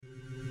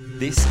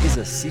This is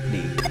a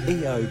Sydney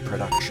EO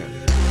production.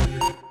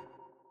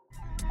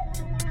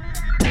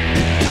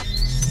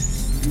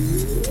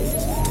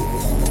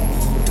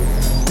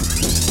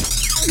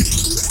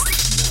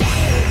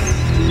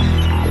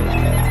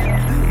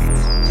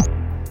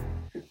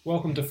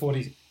 Welcome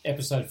to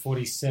episode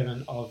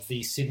 47 of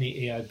the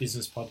Sydney EO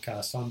Business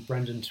Podcast. I'm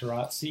Brendan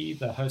Tarazzi,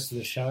 the host of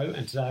the show,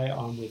 and today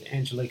I'm with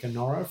Angelica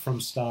Nora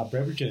from Star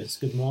Beverages.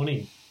 Good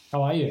morning.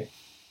 How are you?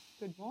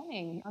 Good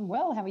morning. I'm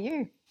well. How are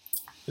you?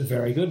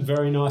 Very good.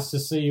 Very nice to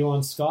see you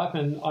on Skype,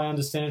 and I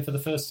understand for the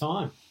first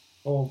time,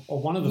 or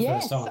one of the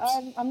first times.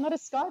 Yes, I'm not a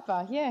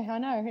Skyper. Yeah, I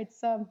know.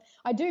 It's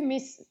I do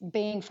miss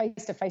being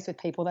face-to-face with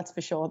people, that's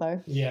for sure,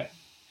 though. Yeah,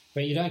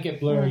 but you don't get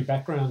blurry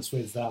backgrounds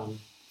with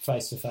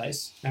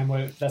face-to-face,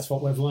 and that's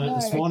what we've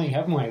learned this morning,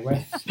 haven't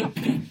we?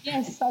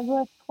 Yes,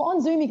 well,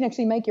 on Zoom you can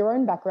actually make your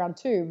own background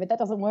too, but that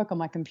doesn't work on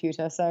my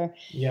computer. So,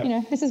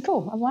 this is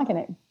cool. I'm liking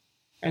it.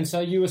 And so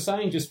you were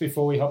saying just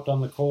before we hopped on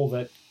the call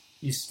that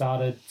you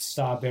started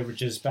Star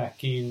Beverages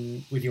back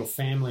with your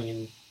family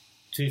in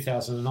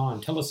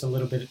 2009. Tell us a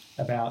little bit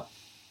about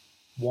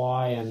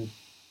why and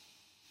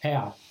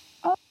how.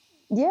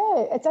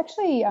 Yeah, it's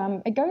actually,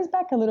 it goes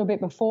back a little bit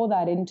before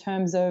that in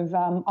terms of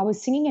I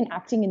was singing and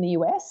acting in the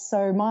US.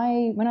 So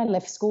when I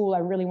left school, I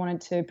really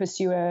wanted to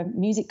pursue a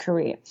music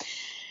career.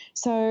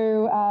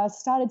 So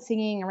started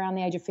singing around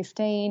the age of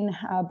 15.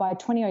 By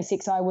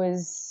 2006, I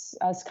was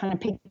kind of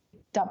picked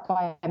up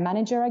by a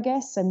manager, I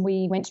guess, and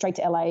we went straight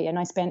to LA, and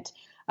I spent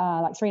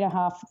like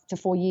 3.5 to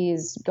 4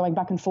 years going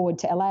back and forward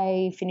to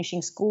LA,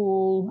 finishing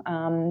school,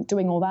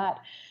 doing all that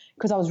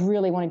because I was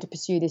really wanting to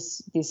pursue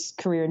this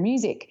career in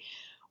music.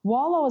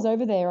 While I was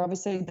over there,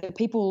 obviously the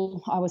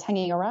people I was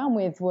hanging around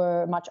with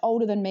were much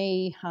older than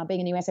me. Being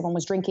in the US, everyone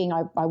was drinking.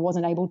 I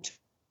wasn't able to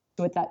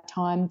at that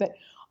time, but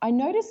I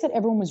noticed that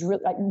everyone was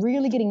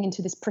really getting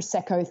into this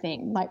Prosecco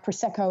thing, like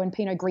Prosecco and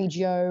Pinot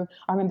Grigio.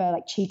 I remember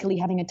like cheekily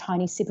having a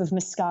tiny sip of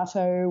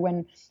Moscato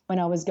when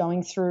I was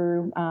going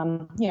through,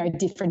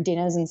 different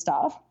dinners and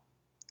stuff.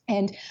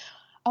 And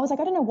I was like,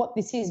 I don't know what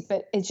this is,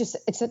 but it's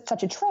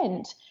such a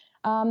trend.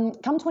 Come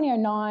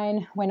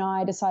 2009, when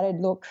I decided,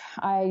 look,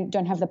 I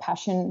don't have the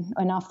passion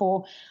enough,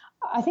 or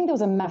I think there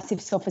was a massive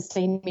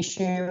self-esteem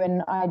issue,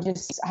 and I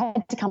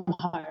had to come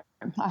home.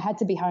 I had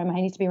to be home. I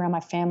needed to be around my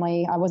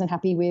family. I wasn't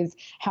happy with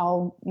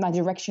how my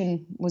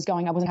direction was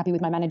going. I wasn't happy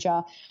with my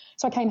manager.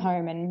 So I came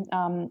home,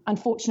 and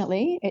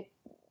unfortunately,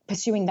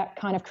 pursuing that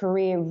kind of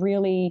career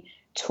really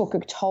took a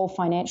toll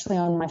financially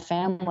on my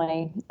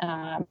family.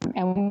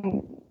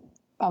 And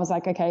I was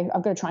like, okay,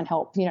 I've got to try and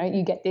help.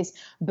 You get this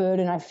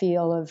burden, I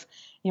feel, of,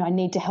 I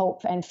need to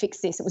help and fix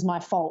this. It was my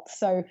fault.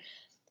 So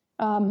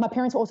my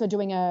parents were also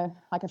doing a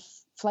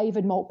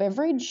flavored malt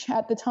beverage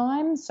at the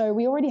time. So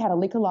we already had a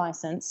liquor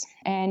license.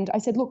 And I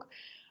said, look,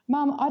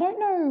 Mum, I don't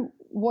know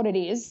what it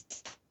is,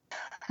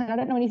 and I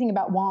don't know anything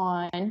about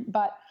wine,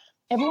 but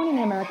everyone in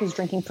America is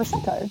drinking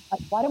Prosecco.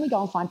 Like, why don't we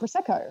go and find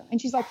Prosecco? And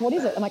she's like, what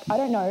is it? I'm like, I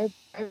don't know.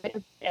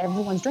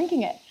 Everyone's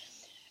drinking it.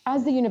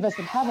 As the universe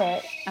would have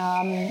it,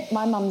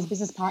 my mum's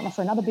business partner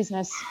for another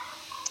business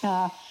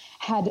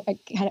had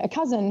a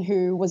cousin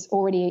who was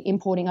already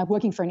importing,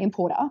 working for an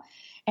importer.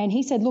 And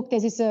he said, look,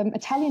 there's this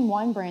Italian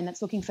wine brand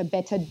that's looking for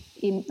better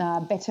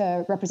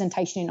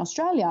representation in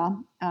Australia.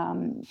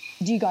 Do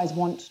you guys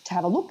want to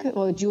have a look,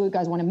 or do you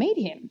guys want to meet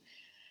him?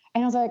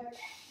 And I was like,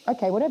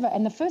 okay, whatever.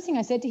 And the first thing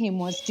I said to him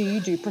was, do you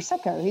do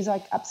Prosecco? He's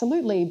like,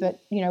 absolutely, but,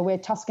 we're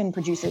Tuscan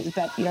producers,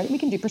 but, we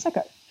can do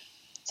Prosecco.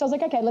 So I was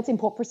like, okay, let's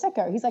import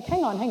Prosecco. He's like,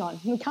 hang on.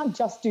 We can't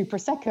just do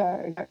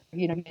Prosecco.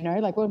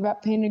 Like, what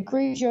about Pinot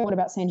Grigio? What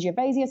about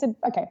Sangiovese? I said,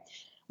 okay.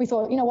 We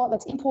thought, you know what,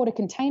 let's import a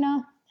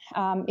container.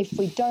 If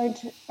we don't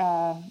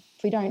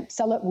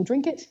sell it, we'll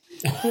drink it,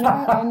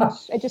 and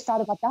it just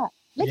started like that.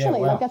 Literally,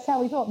 yeah, wow. That's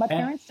how we thought.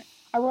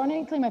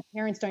 Ironically, my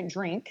parents don't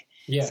drink.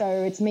 Yeah. So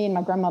it's me and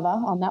my grandmother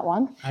on that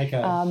one.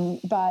 Okay.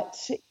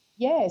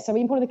 So we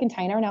imported the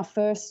container, and our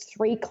first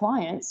 3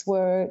 clients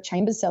were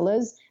Chambers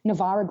Cellars,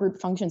 Navara Group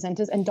Function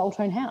Centres, and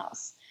Daltone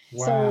House.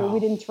 Wow. So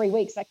within 3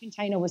 weeks, that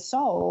container was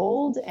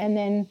sold, and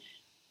then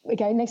we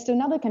go next to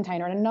another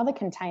container and another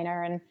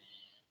container, and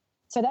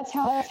so that's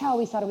how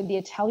we started with the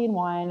Italian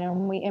wine,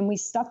 and we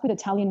stuck with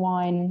Italian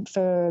wine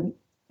for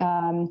it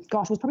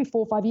was probably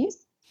 4 or 5 years.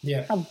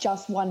 Yeah. Of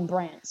just one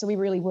brand. So we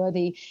really were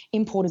the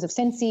importers of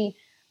Sensi.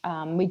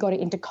 We got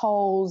it into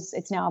Coles.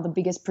 It's now the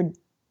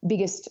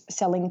biggest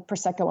selling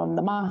Prosecco on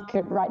the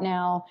market right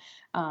now.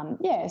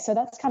 So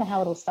that's kind of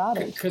how it all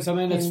started. Because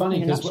it's funny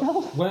because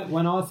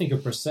when I think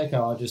of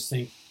Prosecco, I just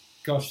think,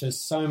 gosh, there's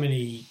so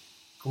many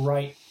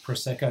great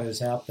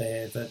Proseccos out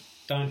there that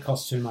don't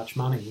cost too much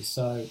money.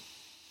 So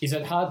is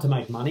it hard to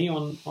make money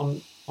on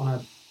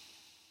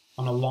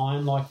a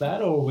line like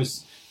that, or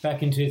was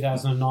back in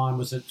 2009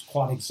 was it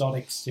quite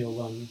exotic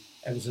still, and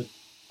it was a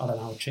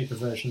cheaper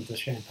version of the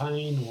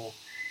champagne? Or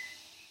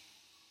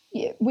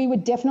Yeah, we were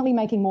definitely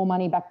making more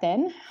money back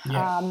then.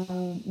 Yeah.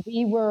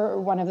 We were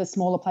one of the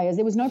smaller players.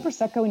 There was no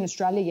Prosecco in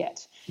Australia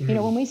yet. You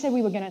know, when we said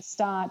we were going to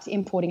start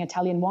importing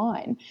Italian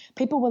wine,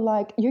 people were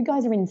like, you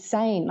guys are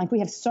insane. Like, we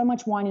have so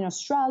much wine in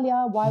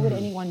Australia. Why would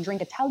anyone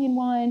drink Italian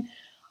wine?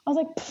 I was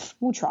like,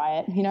 we'll try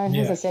it. You know,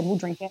 as I said, we'll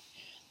drink it.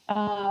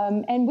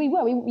 And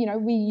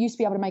we used to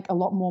be able to make a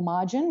lot more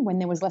margin when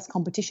there was less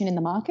competition in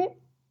the market.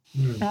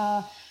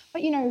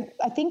 But, you know,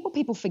 I think what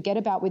people forget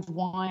about with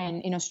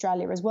wine in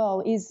Australia as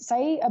well is,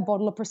 say a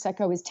bottle of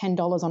Prosecco is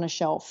 $10 on a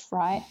shelf,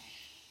 right?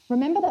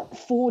 Remember that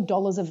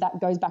 $4 of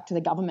that goes back to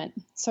the government.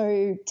 So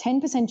 10%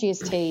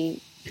 GST,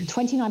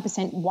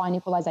 29% wine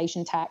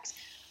equalisation tax.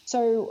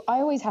 So I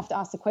always have to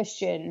ask the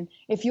question,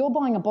 if you're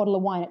buying a bottle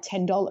of wine at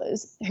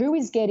 $10, who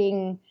isn't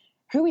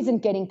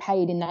getting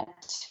paid in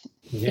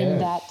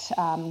that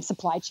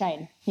supply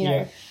chain? You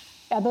know,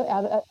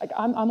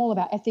 I'm all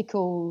about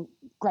ethical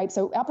grapes.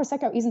 So our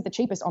Prosecco isn't the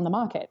cheapest on the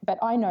market, but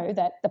I know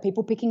that the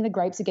people picking the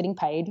grapes are getting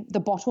paid. The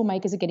bottle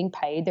makers are getting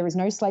paid. There is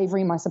no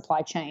slavery in my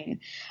supply chain.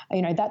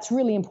 You know, that's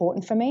really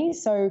important for me.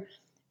 So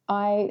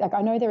I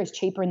know there is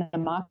cheaper in the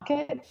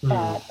market,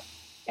 but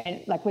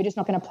we're just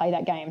not going to play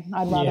that game.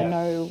 I'd rather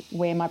know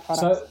where my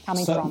product's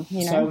coming from.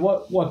 You know?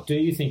 So what do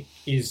you think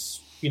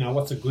is, you know,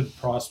 what's a good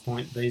price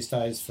point these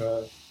days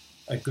for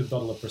a good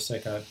bottle of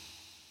Prosecco?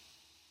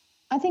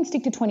 I think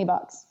stick to $20.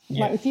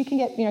 Yeah. Like, if you can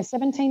get, you know,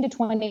 17 to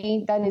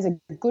 20, that is a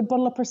good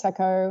bottle of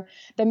Prosecco.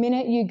 The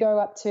minute you go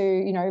up to,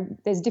 you know,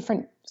 there's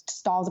different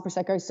styles of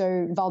Prosecco.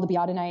 So Val di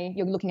Biardone,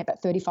 you're looking at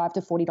about $35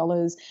 to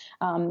 $40.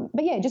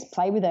 But yeah, just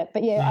play with it.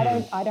 But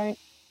yeah, I don't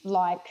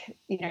like,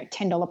 you know,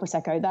 $10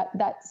 Prosecco.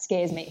 That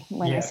scares me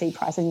when I see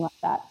pricing like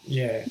that.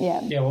 Yeah.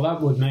 Well, that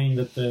would mean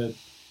that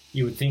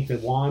you would think the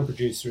wine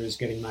producer is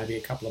getting maybe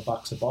a couple of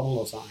bucks a bottle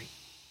or something.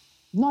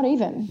 Not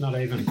even.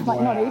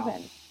 Like,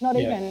 wow. Not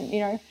even,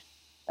 you know.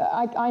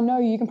 I know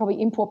you can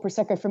probably import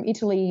Prosecco from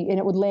Italy and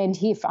it would land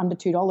here for under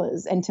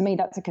 $2. And to me,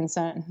 that's a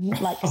concern.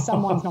 Like,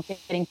 someone's not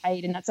getting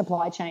paid in that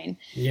supply chain.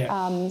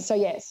 Yeah.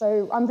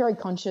 So I'm very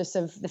conscious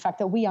of the fact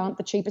that we aren't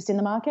the cheapest in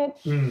the market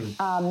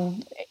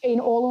in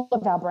all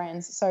of our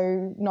brands.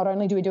 So not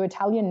only do we do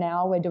Italian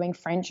now, we're doing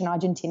French and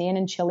Argentinian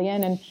and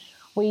Chilean, and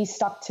we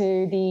stuck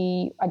to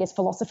the, I guess,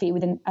 philosophy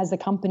as the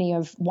company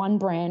of one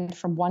brand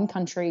from one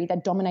country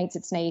that dominates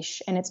its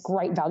niche, and it's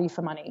great value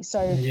for money.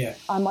 So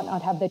I might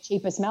not have the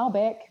cheapest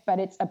Malbec, but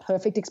it's a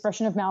perfect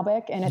expression of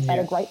Malbec, and it's at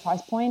a great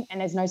price point,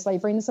 and there's no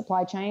slavery in the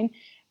supply chain.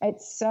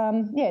 It's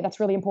that's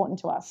really important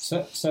to us.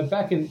 So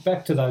back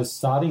to those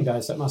starting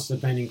days, that must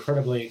have been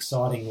incredibly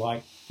exciting.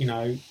 Like, you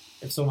know,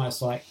 it's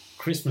almost like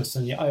Christmas,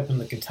 and you open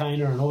the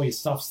container and all your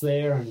stuff's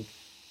there and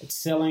it's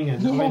selling.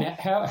 And I mean,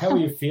 how were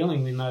you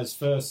feeling in those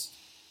first,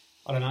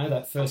 I don't know,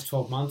 that first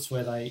 12 months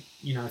where they,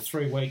 you know,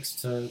 3 weeks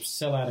to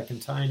sell out a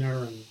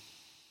container and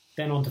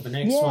then on to the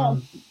next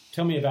one?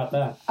 Tell me about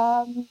that.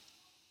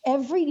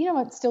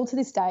 Still to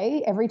this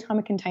day, every time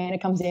a container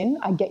comes in,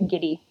 I get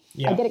giddy.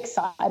 I get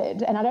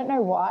excited, and I don't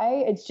know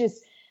why. It's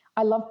just,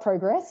 I love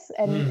progress,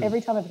 and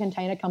every time a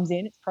container comes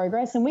in, it's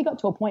progress. And we got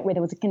to a point where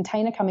there was a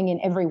container coming in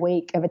every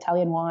week of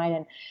Italian wine,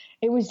 and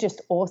it was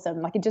just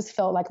awesome. Like, it just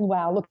felt like,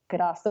 wow, look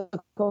at us,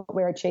 look what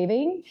we're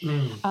achieving.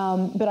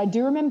 But I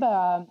do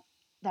remember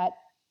that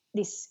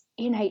this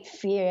innate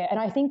fear, and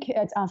I think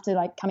it's after,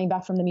 like, coming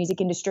back from the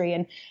music industry,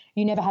 and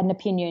you never had an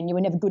opinion, you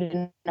were never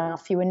good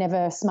enough, you were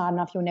never smart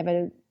enough, you were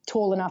never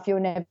tall enough, you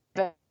were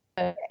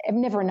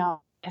never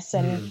enough.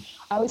 And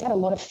I always had a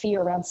lot of fear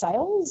around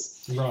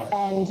sales. Right.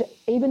 And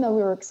even though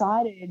we were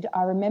excited,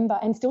 I remember,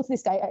 and still to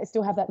this day, I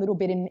still have that little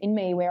bit in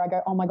me where I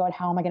go, oh my God,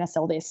 how am I going to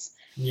sell this?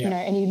 You know,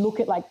 and you look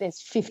at, like, there's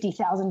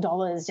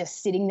 $50,000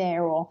 just sitting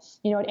there, or,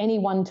 you know, at any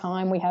one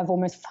time we have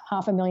almost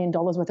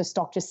 $500,000 worth of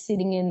stock just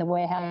sitting in the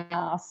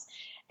warehouse,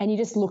 and you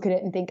just look at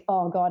it and think,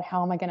 oh God,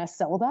 how am I going to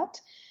sell that?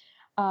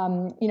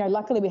 You know,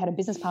 luckily we had a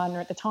business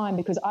partner at the time,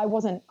 because I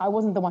wasn't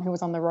the one who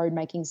was on the road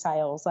making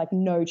sales, like,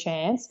 no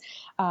chance.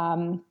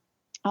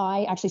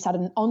 I actually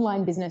started an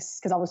online business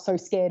because I was so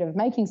scared of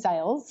making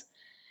sales.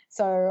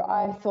 So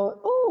I thought,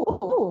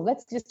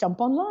 let's just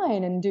jump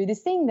online and do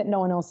this thing that no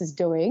one else is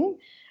doing.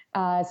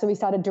 So we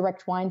started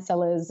Direct Wine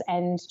Cellars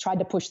and tried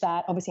to push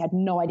that. Obviously, I had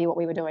no idea what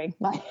we were doing,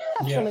 like,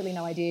 absolutely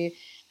no idea.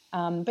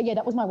 But yeah,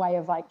 that was my way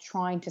of, like,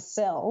 trying to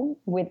sell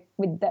with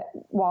that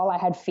while I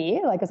had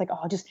fear. Like, I was like,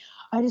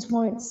 I just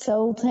won't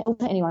sell to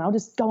anyone. I'll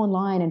just go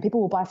online and people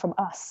will buy from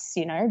us,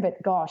 you know.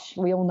 But gosh,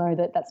 we all know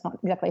that that's not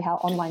exactly how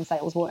online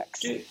sales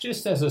works.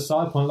 Just as a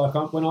side point,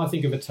 like, when I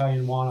think of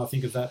Italian wine, I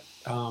think of that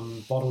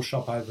bottle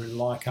shop over in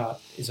Leichhardt.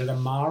 Is it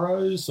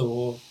Amaro's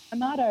or?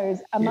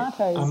 Amatos,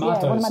 Amatos,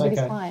 one of my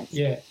biggest clients.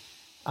 Yeah.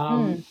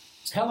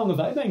 How long have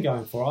they been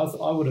going for?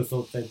 I would have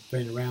thought they'd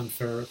been around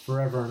for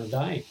forever and a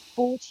day.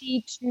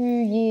 42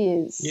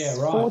 years. Yeah,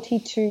 right.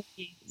 42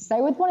 years.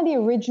 They were one of the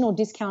original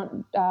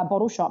discount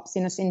bottle shops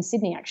in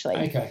Sydney, actually.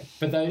 Okay,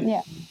 but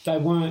they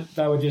weren't.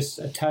 They were just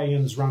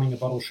Italians running a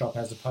bottle shop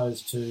as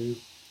opposed to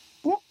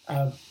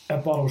a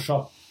bottle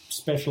shop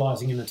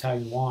specialising in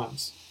Italian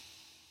wines.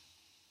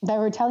 They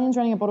were Italians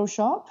running a bottle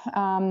shop.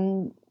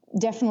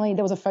 definitely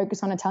there was a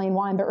focus on Italian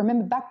wine. But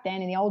remember back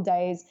then in the old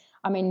days,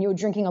 I mean, you were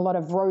drinking a lot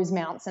of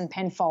Rosemounts and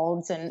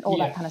Penfolds and all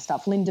that kind of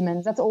stuff,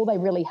 Lindemans. That's all they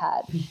really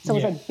had. So it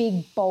was like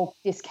big, bulk,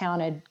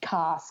 discounted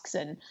casks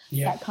and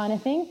that kind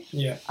of thing.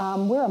 Yeah.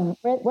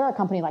 Where a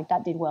company like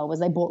that did well was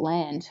they bought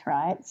land,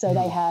 right? So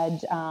they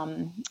had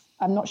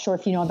I'm not sure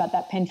if you know about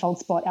that Penfold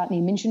spot out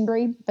near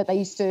Minchinbury, but they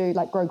used to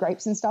like grow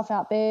grapes and stuff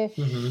out there.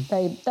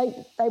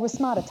 They were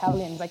smart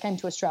Italians. They came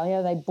to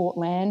Australia, they bought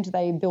land,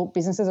 they built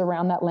businesses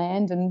around that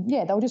land, and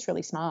they were just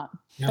really smart.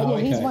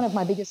 He's one of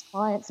my biggest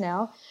clients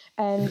now,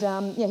 and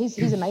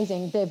he's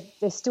amazing.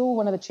 They're still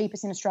one of the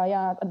cheapest in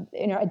Australia.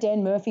 You know, a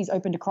Dan Murphy's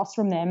opened across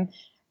from them,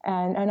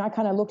 and I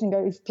kind of looked and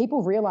go, if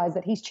people realise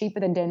that he's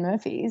cheaper than Dan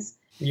Murphy's,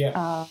 they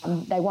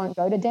won't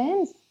go to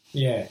Dan's.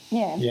 Yeah.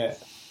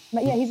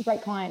 But he's a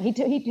great client. He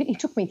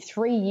took me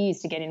 3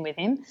 years to get in with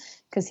him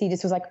because he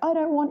just was like, I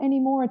don't want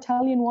any more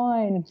Italian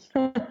wine.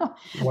 Wow.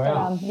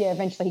 But,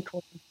 eventually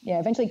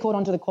he caught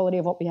on to the quality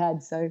of what we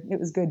had, so it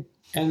was good.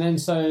 And then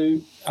so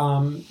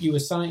you were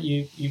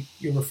saying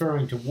you're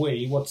referring to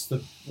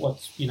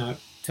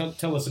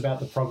tell us about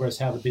the progress,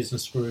 how the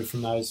business grew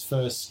from those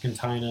first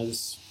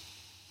containers,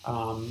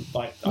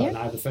 I don't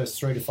know, the first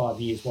 3 to 5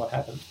 years, what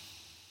happened?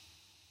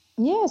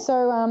 Yeah,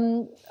 so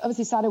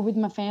obviously started with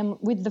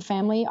with the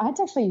family. I had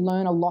to actually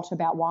learn a lot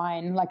about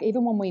wine. Like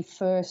even when we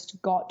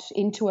first got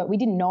into it, we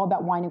didn't know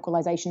about wine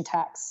equalisation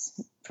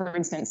tax, for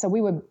instance. So we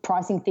were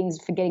pricing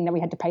things forgetting that we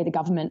had to pay the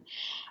government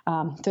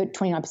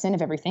 29%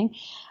 of everything.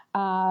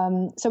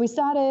 So we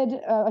started.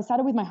 I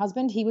started with my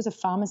husband. He was a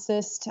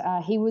pharmacist.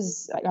 I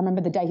remember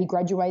the day he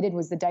graduated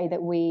was the day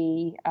that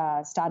we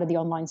started the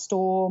online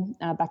store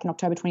back in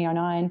October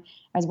 2009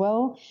 as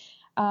well.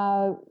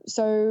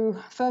 So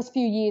first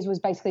few years was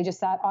basically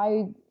just that.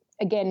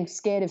 Again,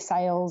 scared of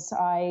sales.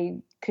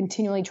 I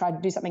continually tried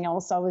to do something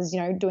else. I was,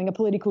 doing a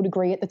political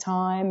degree at the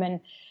time, and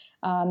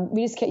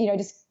we just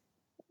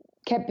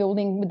kept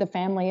building with the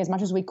family as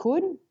much as we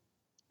could.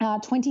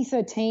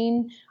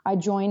 2013, I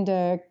joined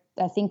a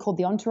thing called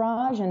the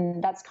Entourage,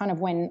 and that's kind of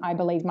when I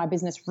believe my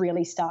business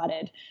really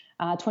started.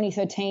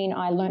 2013,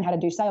 I learned how to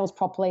do sales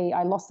properly.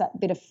 I lost that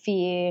bit of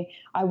fear.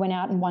 I went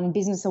out and won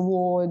business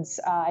awards.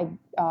 I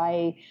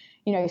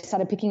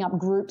started picking up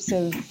groups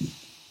of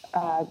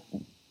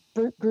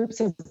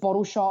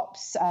bottle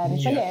shops.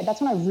 So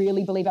that's when I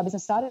really believe our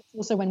business started.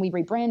 Also when we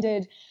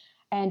rebranded,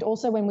 and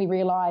also when we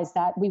realized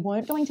that we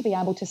weren't going to be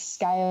able to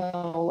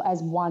scale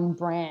as one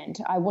brand.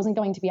 I wasn't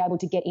going to be able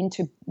to get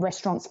into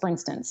restaurants, for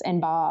instance, and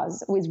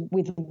bars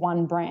with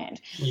one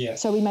brand. Yeah.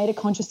 So we made a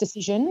conscious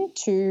decision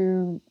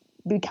to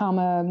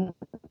become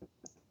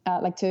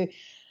to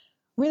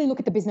really look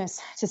at the business,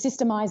 to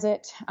systemize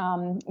it.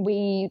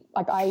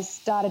 I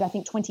started, I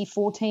think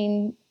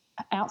 2014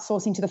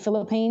 outsourcing to the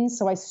Philippines.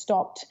 So I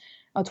stopped,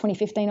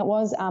 2015 it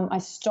was, I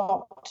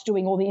stopped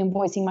doing all the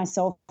invoicing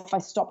myself. I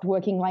stopped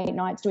working late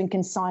nights doing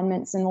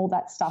consignments and all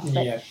that stuff.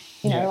 But,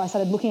 I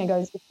started looking and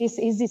goes,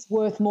 is this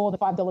worth more than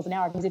 $5 an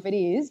hour? Because if it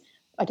is,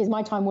 is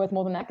my time worth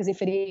more than that? Because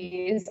if it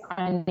is,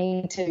 I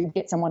need to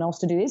get someone else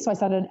to do this. So I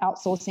started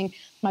outsourcing.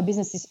 My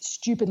business is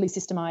stupidly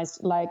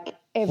systemized. Like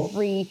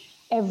every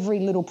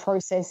little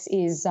process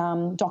is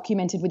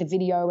documented with a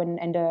video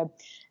and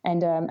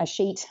a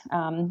sheet,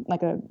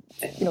 like a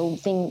little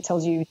thing that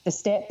tells you the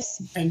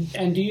steps.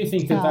 And do you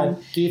think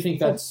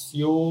that's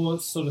your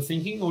sort of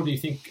thinking, or do you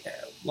think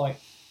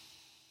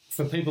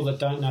for people that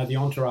don't know the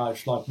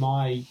Entourage,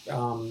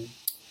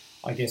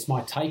 I guess my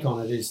take on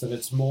it is that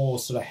it's more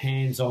sort of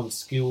hands-on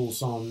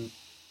skills on,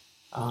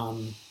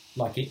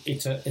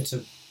 it's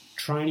a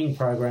training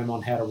program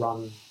on how to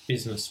run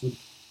business.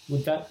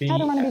 Would that be how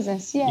to run a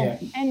business? Yeah.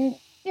 And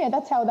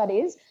that's how that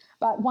is.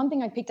 But one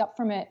thing I picked up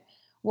from it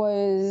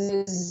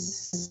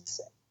was,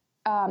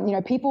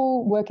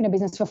 people work in a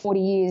business for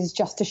 40 years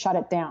just to shut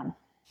it down,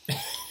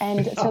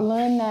 and to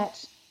learn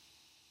that.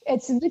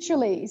 It's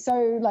literally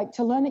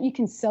to learn that you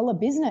can sell a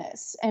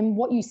business, and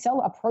what you sell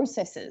are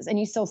processes, and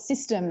you sell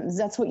systems.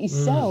 That's what you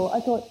sell. I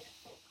thought,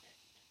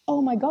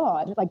 oh my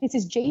God, this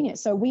is genius.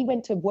 So we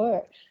went to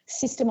work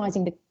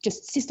systemizing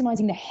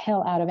the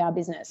hell out of our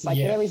business.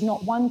 There is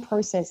not one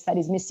process that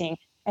is missing.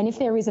 And if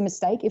there is a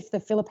mistake, if the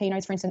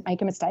Filipinos, for instance,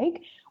 make a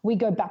mistake, we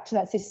go back to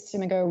that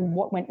system and go,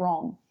 what went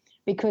wrong?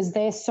 Because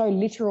they're so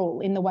literal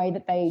in the way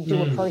that they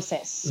do a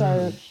process.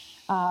 So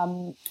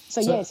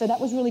that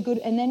was really good.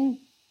 And then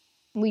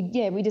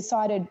we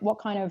decided what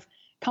kind of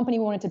company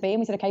we wanted to be, and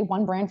we said, okay,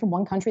 one brand from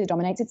one country that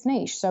dominates its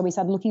niche. So we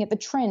started looking at the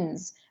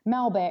trends,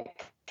 Malbec,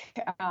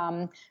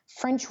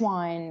 French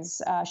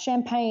wines,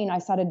 champagne. I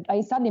started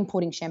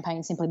importing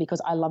champagne simply because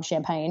I love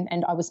champagne,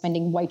 and I was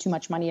spending way too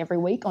much money every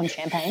week on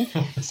champagne.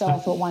 So I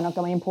thought, why not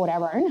go and import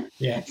our own?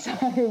 Yeah. So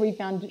we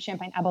found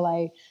Champagne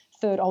Abelais,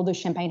 third oldest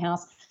champagne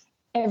house.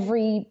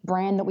 Every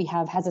brand that we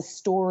have has a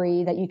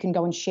story that you can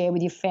go and share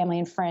with your family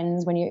and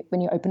friends when you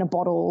open a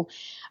bottle.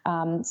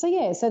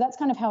 So that's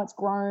kind of how it's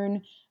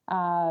grown,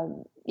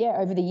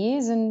 over the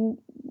years. And,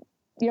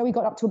 we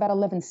got up to about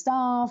 11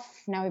 staff.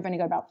 Now we've only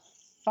got about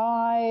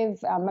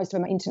 5. Most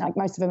of them are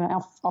most of them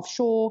are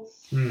offshore.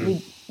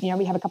 We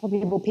have a couple of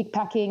people pick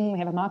packing. We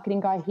have a marketing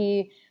guy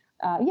here.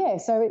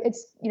 so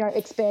it's,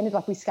 expanded,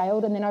 like we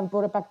scaled, and then I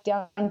brought it back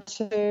down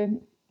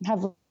to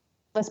have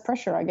less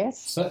pressure, I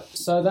guess.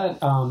 So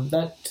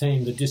that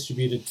team, the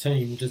distributed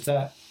team,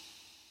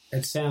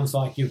 it sounds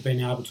like you've been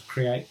able to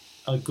create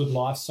a good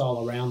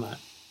lifestyle around that.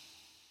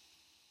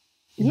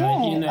 Do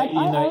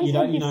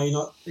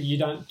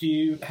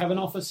you have an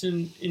office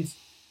in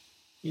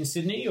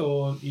Sydney,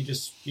 or you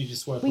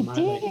just work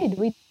remotely?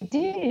 We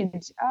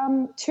did.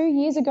 2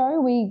 years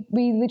ago, we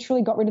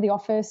literally got rid of the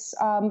office.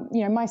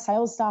 My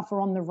sales staff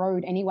were on the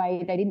road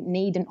anyway. They didn't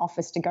need an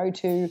office to go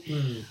to.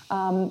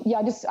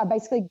 I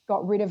basically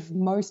got rid of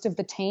most of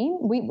the team.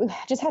 We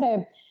just had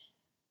a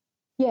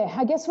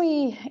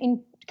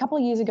couple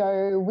of years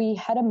ago, we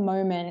had a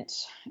moment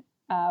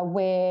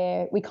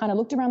where we kind of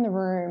looked around the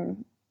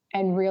room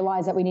and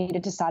realized that we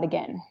needed to start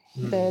again.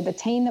 The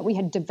team that we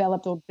had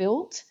developed or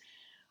built,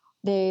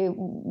 I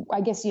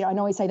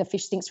always say the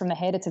fish stinks from the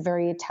head. It's a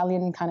very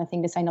Italian kind of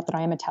thing to say, not that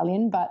I am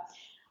Italian, but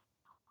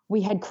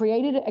we had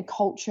created a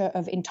culture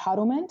of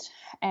entitlement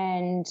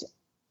and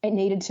it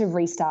needed to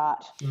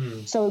restart.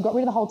 So we got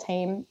rid of the whole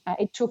team.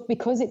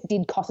 Because it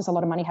did cost us a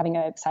lot of money having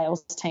a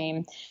sales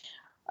team,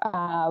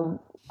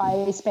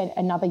 I spent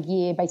another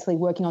year basically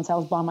working on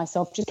sales by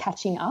myself, just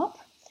catching up.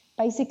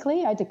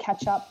 Basically, I had to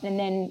catch up, and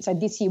then so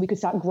this year we could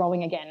start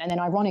growing again. And then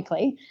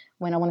ironically,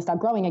 when I want to start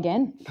growing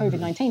again,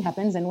 COVID-19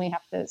 happens and we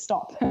have to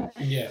stop.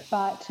 Yeah.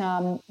 But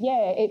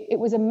it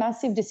was a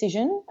massive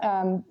decision.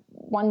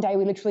 One day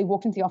we literally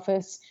walked into the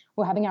office,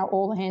 we're having our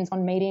all hands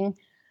on meeting,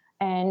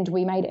 and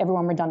we made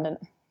everyone redundant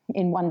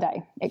in one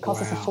day. It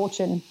cost us a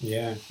fortune.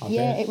 Yeah.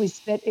 It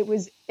was,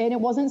 and it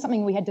wasn't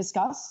something we had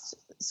discussed,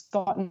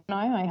 Scott and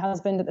I, my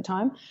husband at the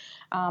time.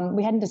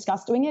 We hadn't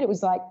discussed doing it. It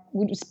was like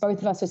both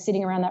of us were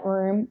sitting around that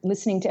room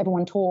listening to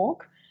everyone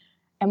talk,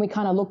 and we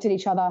kind of looked at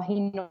each other. He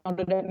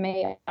nodded at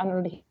me, I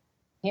nodded at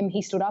him.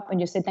 He stood up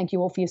and just said, "Thank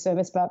you all for your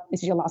service, but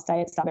this is your last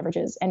day at Star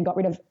Beverages," and got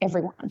rid of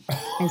everyone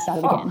and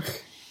started again.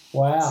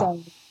 Wow.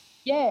 So,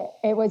 yeah,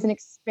 it was an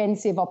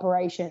expensive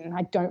operation.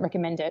 I don't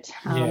recommend it.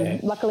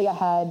 Luckily, I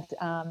had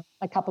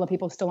a couple of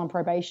people still on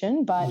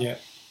probation, but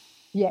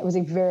it was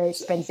a very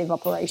expensive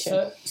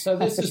operation. So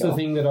this is the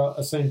thing that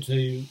I seem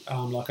to,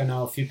 I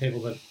know a few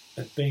people that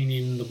have been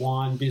in the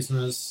wine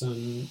business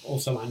and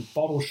also own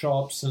bottle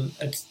shops, and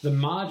the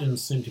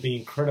margins seem to be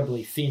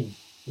incredibly thin,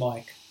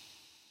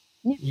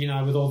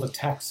 with all the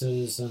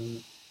taxes.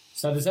 And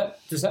so does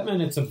that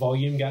mean it's a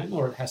volume game,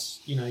 or it has,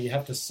 you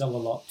have to sell a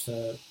lot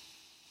to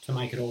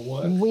make it all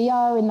work? We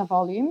are in the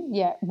volume.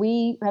 Yeah,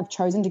 we have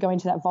chosen to go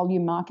into that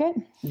volume market.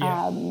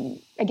 Yeah.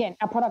 Again,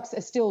 our products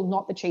are still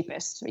not the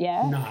cheapest.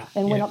 Yeah. No.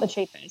 And we're not the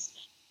cheapest,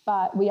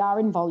 but we are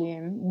in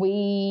volume.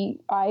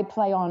 I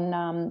play on,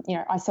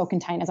 I sell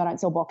containers. I don't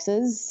sell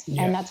boxes.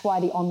 Yeah. And that's why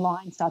the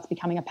online starts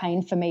becoming a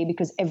pain for me,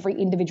 because every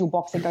individual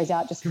box that goes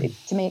out, to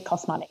me, it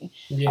costs money.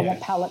 Yeah. I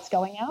want pallets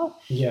going out.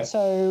 Yeah.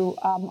 So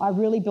I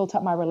really built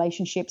up my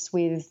relationships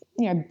with,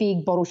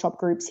 big bottle shop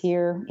groups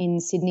here in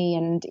Sydney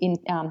and in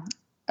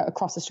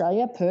across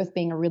Australia, Perth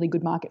being a really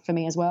good market for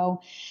me as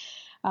well.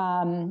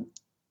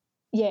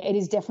 It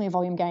is definitely a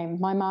volume game.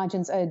 My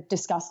margins are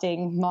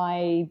disgusting.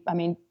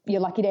 You're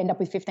lucky to end up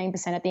with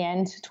 15% at the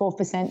end,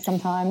 12%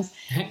 sometimes.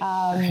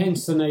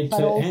 Hence the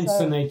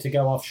need to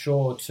go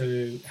offshore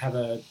to have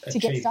a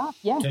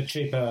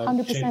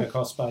cheaper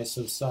cost base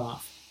of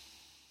staff.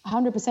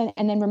 100%.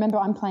 And then remember,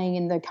 I'm playing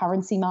in the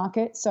currency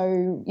market.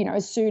 So,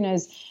 as soon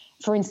as,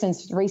 for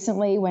instance,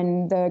 recently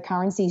when the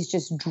currencies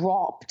just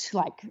dropped,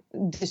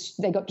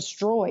 they got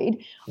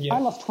destroyed, I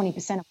lost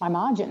 20% of my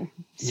margin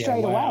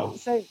straight away.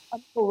 So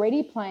I'm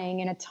already playing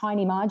in a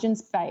tiny margin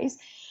space.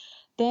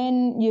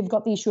 Then you've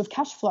got the issue of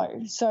cash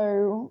flow.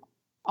 So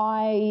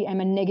I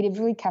am a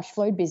negatively cash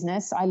flowed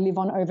business. I live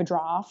on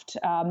overdraft.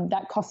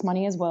 That costs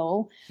money as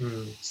well.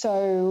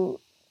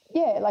 So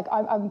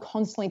I'm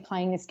constantly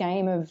playing this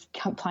game of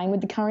playing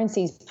with the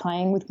currencies,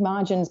 playing with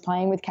margins,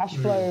 playing with cash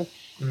flow.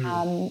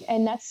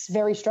 And that's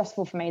very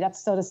stressful for me.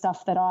 That's sort of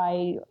stuff that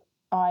I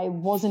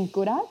wasn't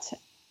good at.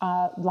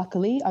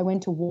 Luckily, I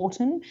went to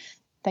Wharton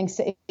thanks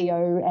to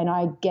EO, and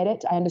I get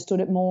it. I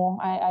understood it more.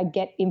 I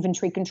get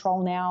inventory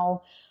control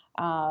now.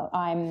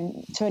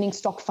 I'm turning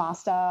stock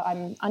faster.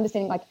 I'm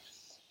understanding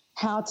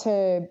how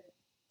to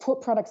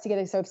put products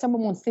together. So if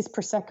someone wants this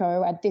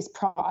Prosecco at this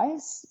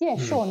price,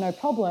 sure, no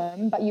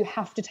problem, but you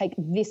have to take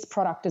this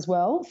product as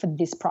well for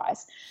this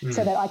price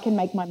so that I can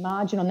make my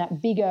margin on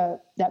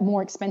that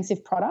more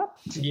expensive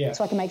product. Yeah.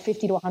 So I can make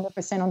 50 to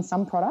 100% on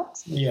some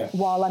products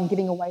while I'm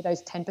giving away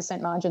those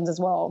 10% margins as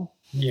well.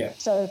 Yeah.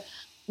 So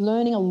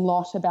learning a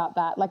lot about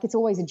that. It's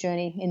always a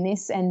journey in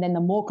this, and then the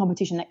more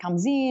competition that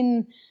comes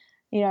in,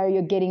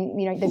 you're getting,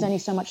 there's only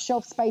so much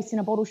shelf space in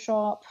a bottle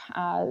shop.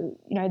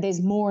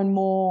 There's more and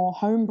more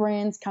home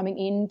brands coming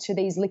into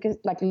these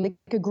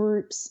liquor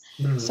groups.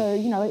 So,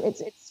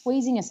 it's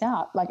squeezing us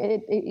out.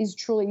 It is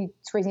truly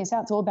squeezing us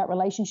out. It's all about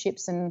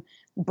relationships and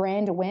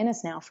brand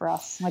awareness now for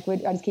us. I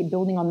just keep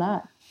building on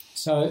that.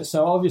 So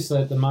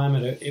obviously at the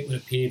moment it would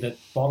appear that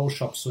bottle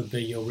shops would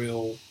be your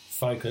real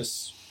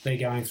focus. They're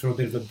going through a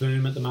bit of a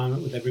boom at the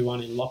moment with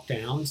everyone in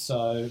lockdown.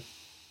 So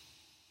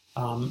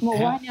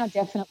Right now,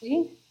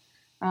 definitely.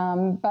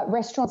 But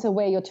restaurants are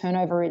where your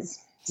turnover is.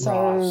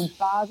 So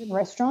bars and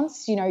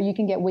restaurants, you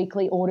can get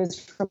weekly orders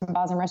from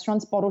bars and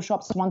restaurants, bottle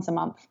shops once a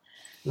month,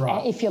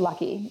 if you're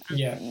lucky.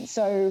 Yeah.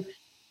 So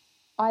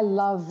I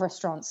love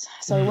restaurants.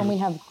 So when we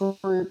have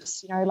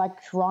groups, like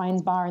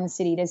Ryan's Bar in the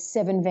city, there's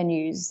 7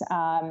 venues.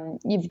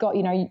 You've got,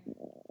 you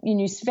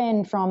knew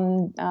Sven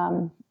from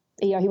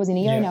EO. He was in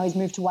EO, now he's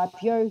moved to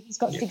YPO. He's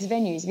got 6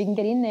 venues. If you can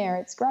get in there,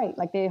 it's great.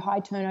 Like they're high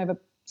turnover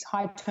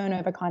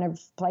kind of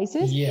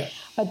places. Yeah.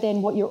 But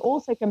then what you're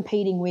also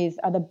competing with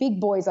are the big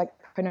boys like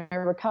Pernod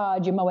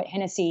Ricard, your Moet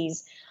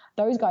Hennessy's,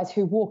 those guys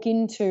who walk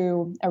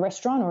into a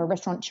restaurant or a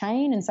restaurant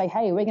chain and say,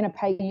 hey, we're going to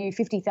pay you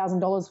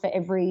 $50,000 for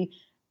every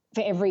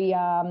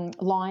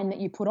line that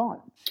you put on.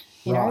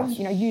 You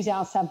know, use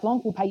our Sauv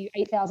Blanc, we'll pay you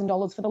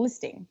 $8,000 for the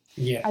listing.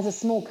 Yeah. As a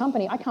small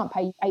company, I can't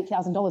pay you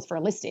 $8,000 for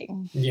a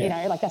listing.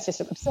 Yeah. That's just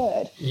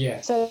absurd.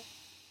 Yeah. So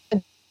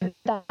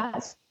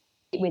that's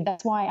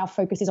why our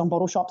focus is on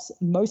bottle shops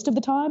most of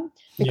the time,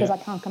 because I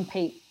can't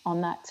compete on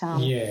that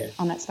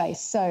on that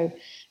space. So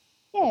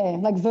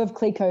like Veuve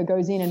Clicquot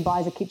goes in and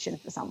buys a kitchen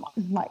for someone.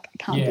 Like I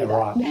can't do that.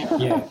 Right.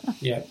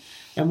 Yeah.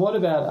 And what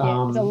about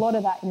there's a lot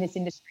of that in this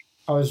industry.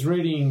 I was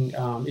reading,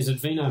 is it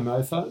Vino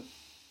Mofo?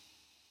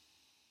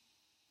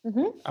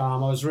 I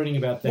was reading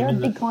about them. They're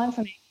a big client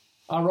for me.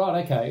 Oh,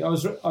 right, okay. I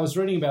was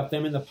reading about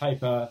them in the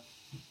paper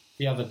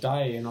the other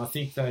day, and I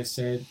think they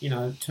said,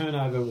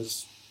 turnover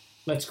was,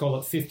 let's call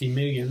it 50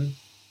 million,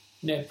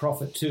 net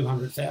profit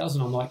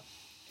 200,000. I'm like,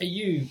 are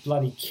you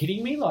bloody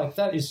kidding me? Like,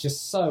 that is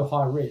just so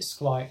high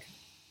risk. Like,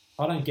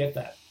 I don't get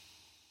that.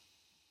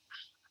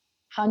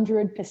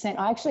 100%.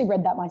 I actually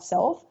read that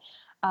myself.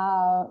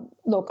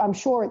 Look, I'm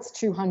sure it's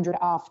 200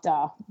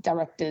 after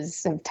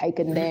directors have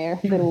taken their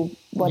little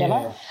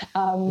whatever.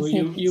 Well,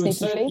 you would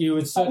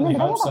certainly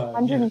hope so.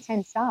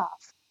 110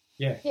 staff.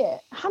 Yeah. Yeah,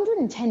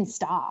 110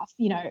 staff.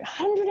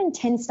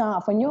 110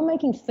 staff when you're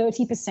making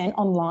 30%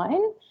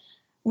 online.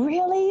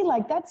 Really?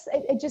 Like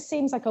it just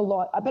seems like a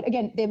lot. But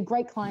again, they're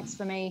great clients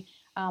for me.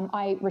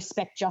 I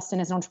respect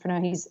Justin as an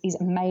entrepreneur. He's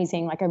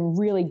amazing, like a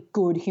really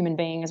good human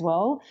being as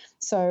well.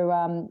 So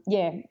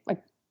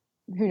like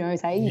who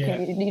knows, hey?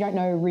 You don't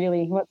know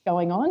really what's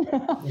going on.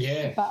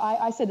 Yeah. But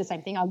I said the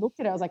same thing. I looked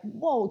at it, I was like,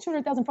 whoa,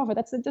 200,000 profit,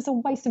 that's just a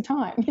waste of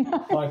time.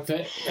 Like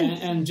that,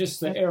 and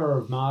just the error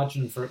of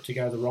margin for it to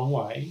go the wrong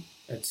way.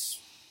 It's,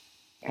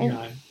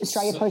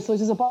 Australia Post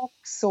loses a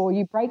box, or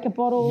you break a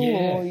bottle,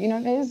 or,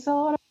 there's a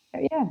lot of,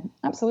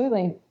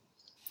 absolutely.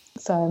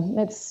 So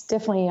it's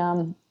definitely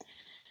a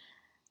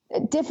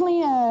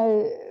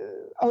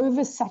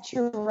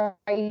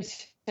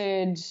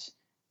oversaturated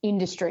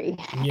industry,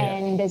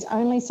 and there's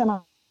only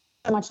so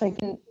much they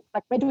can.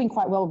 Like we're doing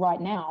quite well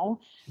right now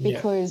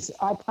because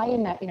I play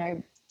in that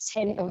 10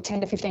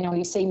 to 15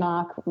 LUC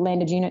mark,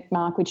 landed unit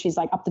mark, which is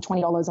like up to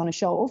 $20 on a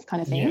shelf kind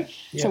of thing.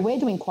 So we're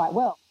doing quite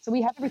well. So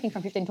we have everything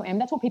from 15 to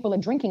that's what people are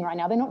drinking right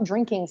now. They're not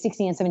drinking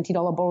 $60 and $70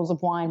 bottles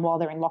of wine while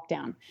they're in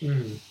lockdown.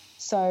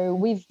 So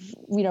we've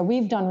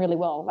done really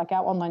well. Like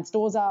our online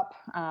store's up,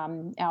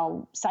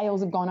 our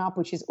sales have gone up,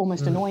 which is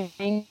almost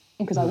annoying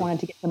because I wanted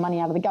to get the money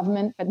out of the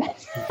government, but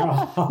that's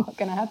not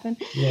going to happen.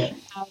 Yeah.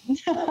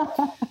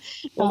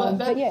 Well,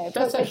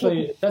 that's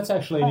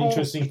actually an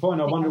interesting point.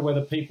 I wonder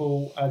whether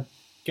people are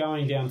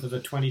going down to the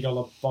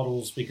 $20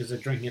 bottles because they're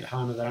drinking at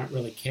home and they don't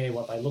really care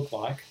what they look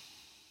like.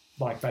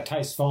 Like they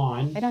taste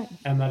fine,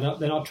 and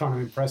they're not trying to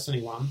impress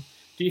anyone.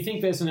 Do you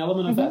think there's an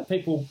element of that?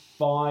 People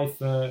buy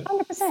for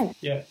 100%.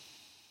 Yeah.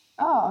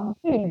 Oh,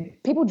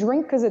 dude, people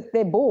drink because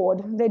they're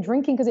bored. They're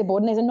drinking because they're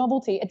bored, and there's a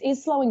novelty. It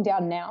is slowing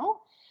down now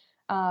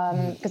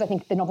because I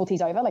think the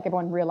novelty's over. Like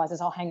everyone realizes,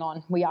 oh, hang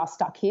on, we are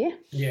stuck here.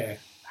 Yeah.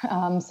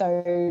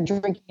 So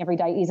drinking every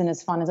day isn't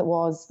as fun as it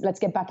was. Let's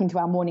get back into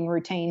our morning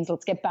routines.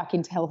 Let's get back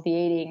into healthy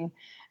eating.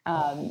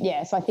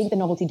 So I think the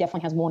novelty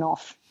definitely has worn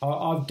off.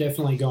 I've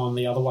definitely gone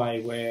the other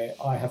way where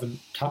I haven't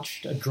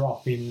touched a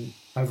drop in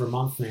over a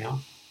month now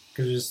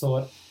because I just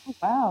thought, oh,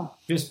 wow,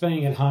 just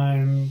being at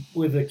home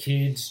with the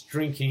kids,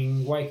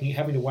 drinking,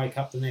 having to wake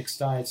up the next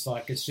day, it's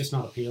like it's just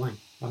not appealing.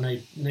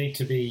 I need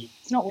to be.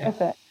 It's not worth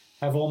it.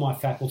 Have all my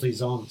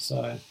faculties on.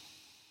 So.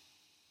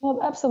 Well,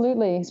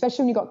 absolutely,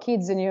 especially when you've got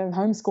kids and you're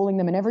homeschooling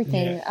them and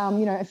everything.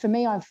 Yeah. For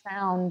me, I've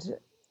found.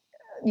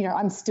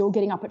 I'm still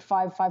getting up at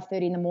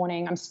 5:30 in the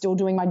morning. I'm still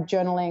doing my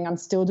journaling. I'm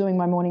still doing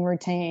my morning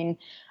routine.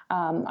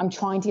 I'm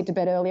trying to get to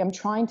bed early. I'm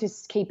trying to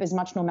keep as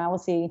much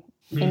normalcy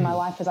in my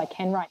life as I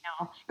can right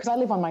now because I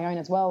live on my own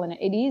as well. And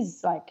it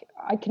is like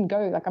I can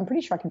go, like I'm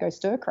pretty sure I could go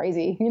stir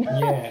crazy,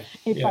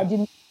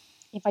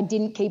 if I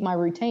didn't keep my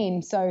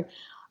routine. So,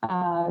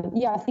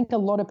 I think a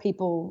lot of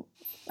people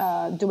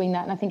doing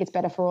that, and I think it's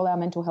better for all our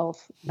mental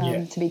health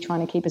to be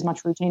trying to keep as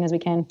much routine as we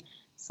can.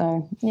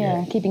 So,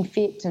 keeping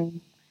fit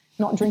and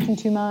not drinking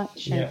too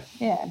much.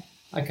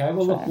 Okay,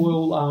 well, look,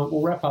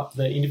 we'll wrap up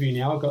the interview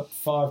now. I've got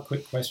 5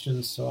 quick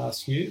questions to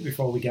ask you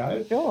before we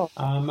go. Sure.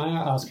 May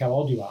I ask how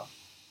old you are?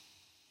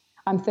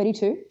 I'm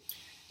 32.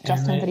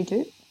 Just turned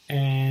 32.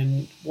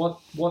 And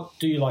what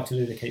do you like to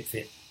do to keep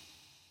fit?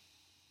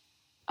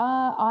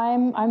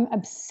 I'm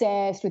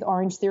obsessed with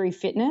Orange Theory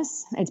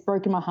Fitness. It's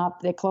broken my heart.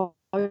 They're closed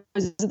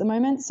at the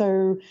moment.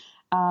 So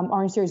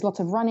Orange Theory is lots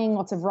of running,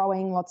 lots of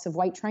rowing, lots of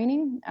weight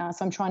training.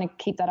 So I'm trying to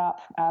keep that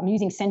up. I'm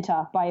using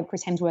Centre by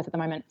Chris Hemsworth at the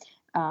moment,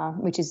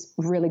 which is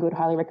really good.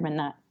 Highly recommend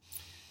that.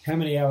 How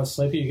many hours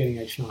sleep are you getting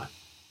each night?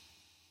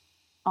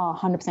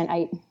 100%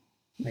 8.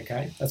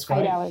 Okay, that's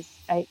great. 8 hours,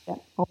 8, yeah,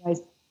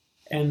 always.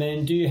 And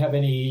then do you have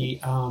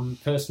any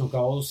personal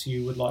goals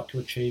you would like to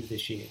achieve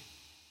this year?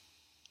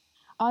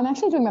 I'm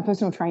actually doing my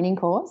personal training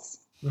course.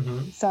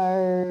 Mm-hmm.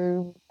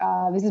 So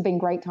this has been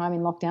great time in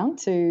lockdown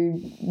to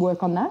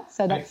work on that.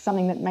 So that's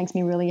something that makes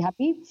me really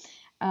happy.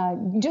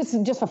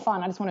 Just for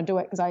fun, I just want to do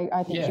it because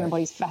I think human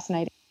body is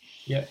fascinating.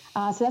 Yeah.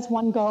 So that's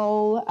one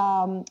goal.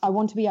 I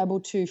want to be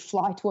able to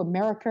fly to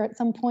America at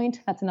some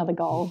point. That's another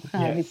goal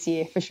this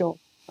year for sure.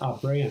 Oh,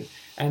 brilliant.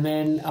 And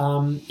then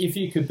if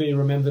you could be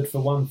remembered for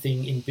one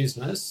thing in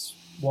business,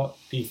 what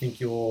do you think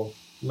your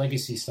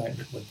legacy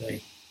statement would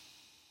be?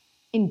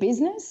 In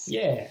business?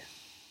 Yeah.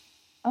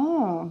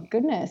 Oh,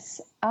 goodness.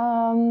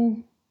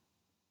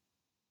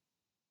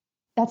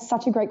 That's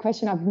such a great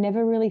question. I've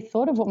never really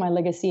thought of what my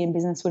legacy in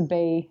business would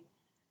be.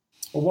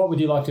 Well, what would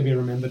you like to be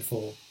remembered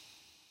for?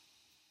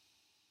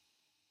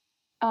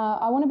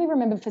 I want to be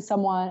remembered for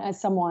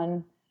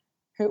someone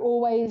who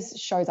always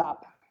shows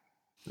up.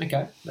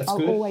 Okay, that's I'll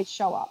good. I'll always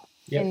show up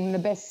in the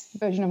best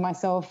version of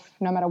myself,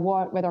 no matter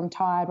what, whether I'm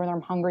tired, whether I'm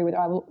hungry,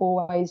 I will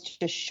always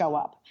just show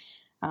up.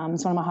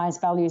 It's one of my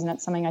highest values, and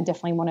that's something I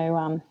definitely want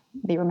to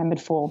be remembered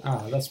for.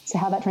 Oh, so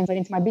how that translates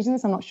into my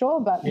business, I'm not sure,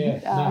 but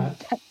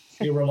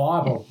you're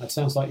reliable. It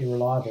sounds like you're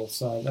reliable,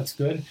 so that's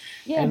good.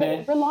 Yeah,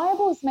 but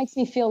reliable makes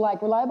me feel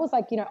like reliable's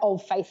like,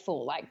 Old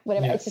Faithful, like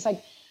whatever. Yeah. It's just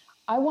like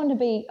I want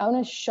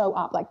to show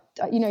up, like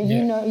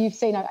you've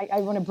seen. I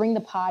want to bring the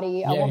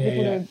party. I want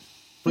people to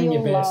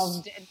feel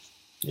loved.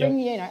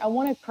 I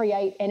want to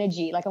create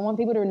energy. Like I want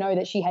people to know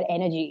that she had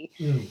energy.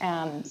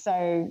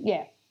 So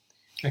yeah.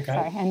 Okay.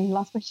 Sorry, and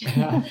last question.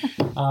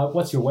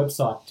 What's your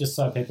website, just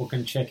so people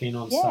can check in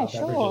on Star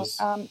Beverages?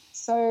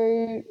 So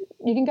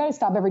you can go to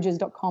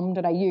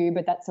starbeverages.com.au,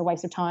 but that's a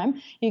waste of time.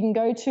 You can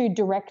go to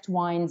Direct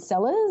Wine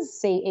Cellars,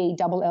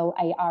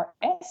 CELLARS,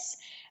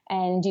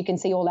 and you can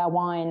see all our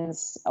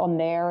wines on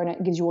there, and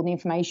it gives you all the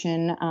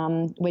information.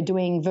 We're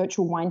doing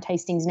virtual wine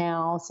tastings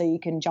now, so you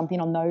can jump in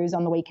on those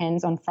on the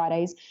weekends, on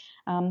Fridays.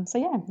 So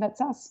yeah,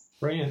 that's us.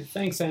 Brilliant.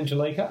 Thanks,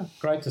 Angelica.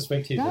 Great to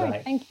speak to you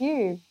today. Thank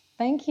you.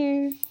 Thank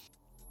you.